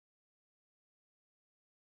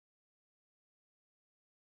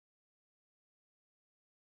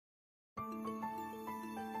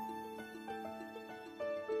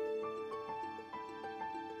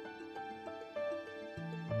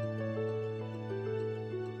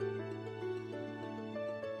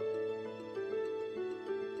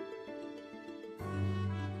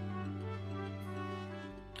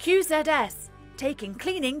QZS, taking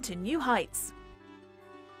cleaning to new heights.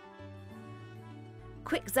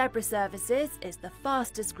 Quick Zebra Services is the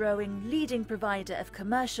fastest growing leading provider of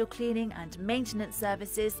commercial cleaning and maintenance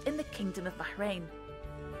services in the Kingdom of Bahrain.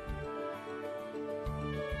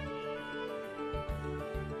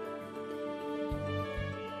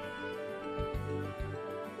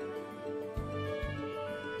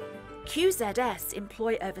 QZS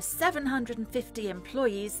employ over 750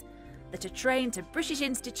 employees that are trained to British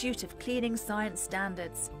Institute of Cleaning Science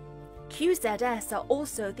standards. QZS are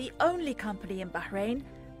also the only company in Bahrain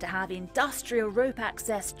to have Industrial Rope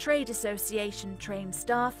Access Trade Association trained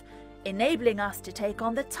staff, enabling us to take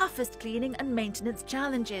on the toughest cleaning and maintenance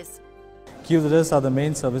challenges. QZS are the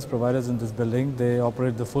main service providers in this building. They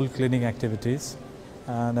operate the full cleaning activities.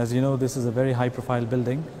 And as you know, this is a very high-profile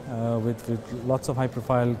building with lots of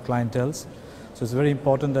high-profile clienteles. So it's very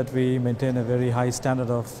important that we maintain a very high standard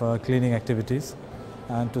of cleaning activities.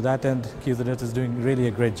 And to that end, QZS is doing really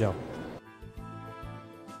a great job.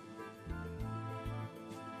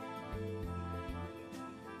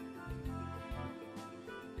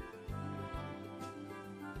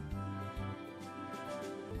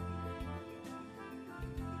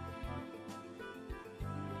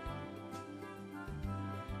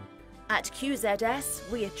 At QZS,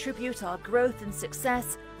 we attribute our growth and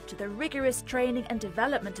success to the rigorous training and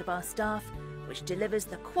development of our staff, which delivers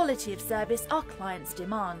the quality of service our clients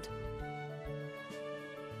demand.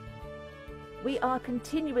 We are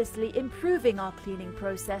continuously improving our cleaning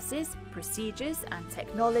processes, procedures and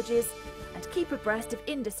technologies, and keep abreast of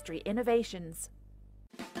industry innovations.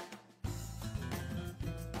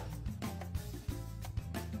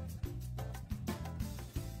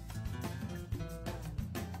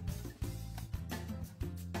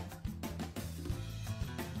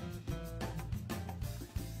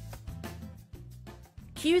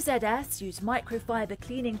 QZS use microfiber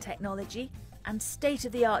cleaning technology and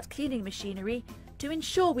state-of-the-art cleaning machinery to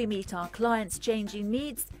ensure we meet our clients' changing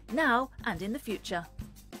needs now and in the future.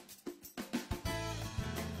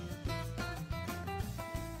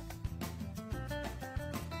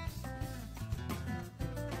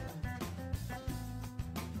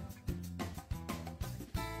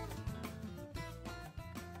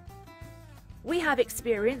 We have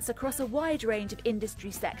experience across a wide range of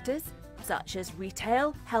industry sectors, such as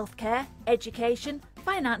retail, healthcare, education,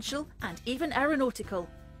 financial and even aeronautical.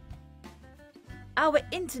 Our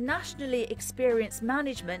internationally experienced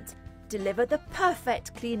management deliver the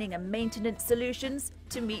perfect cleaning and maintenance solutions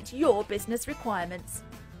to meet your business requirements.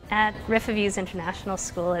 At Riverview's International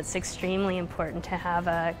School, it's extremely important to have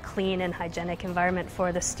a clean and hygienic environment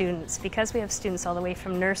for the students. Because we have students all the way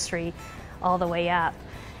from nursery all the way up,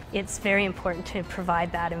 it's very important to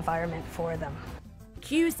provide that environment for them.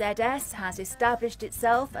 QZS has established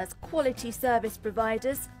itself as quality service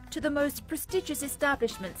providers to the most prestigious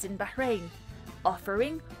establishments in Bahrain,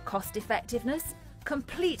 offering cost-effectiveness,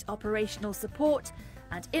 complete operational support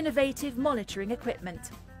and innovative monitoring equipment.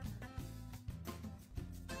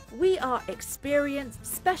 We are experienced,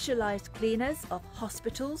 specialised cleaners of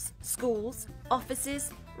hospitals, schools,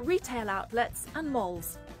 offices, retail outlets and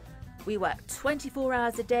malls. We work 24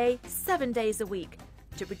 hours a day, 7 days a week,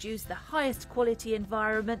 to produce the highest quality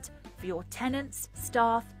environment for your tenants,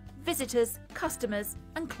 staff, visitors, customers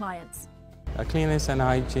and clients. Cleanliness and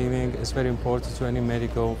hygiene is very important to any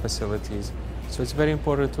medical facilities. So it's very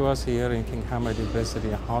important to us here in King Hamad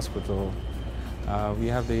University Hospital. We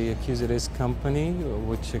have the QZS company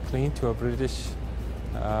which clean to a British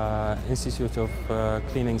Institute of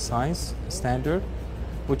Cleaning Science standard,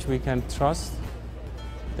 which we can trust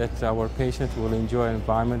that our patient will enjoy an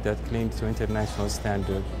environment that cleans to international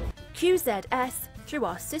standard. QZS, through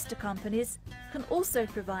our sister companies, can also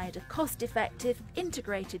provide a cost-effective,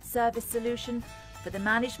 integrated service solution for the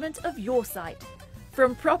management of your site.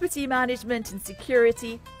 From property management and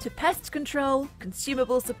security to pest control,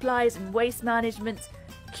 consumable supplies and waste management,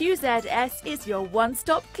 QZS is your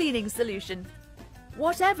one-stop cleaning solution.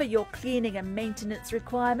 Whatever your cleaning and maintenance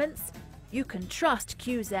requirements, you can trust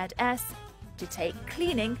QZS to take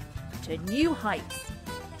cleaning to new heights.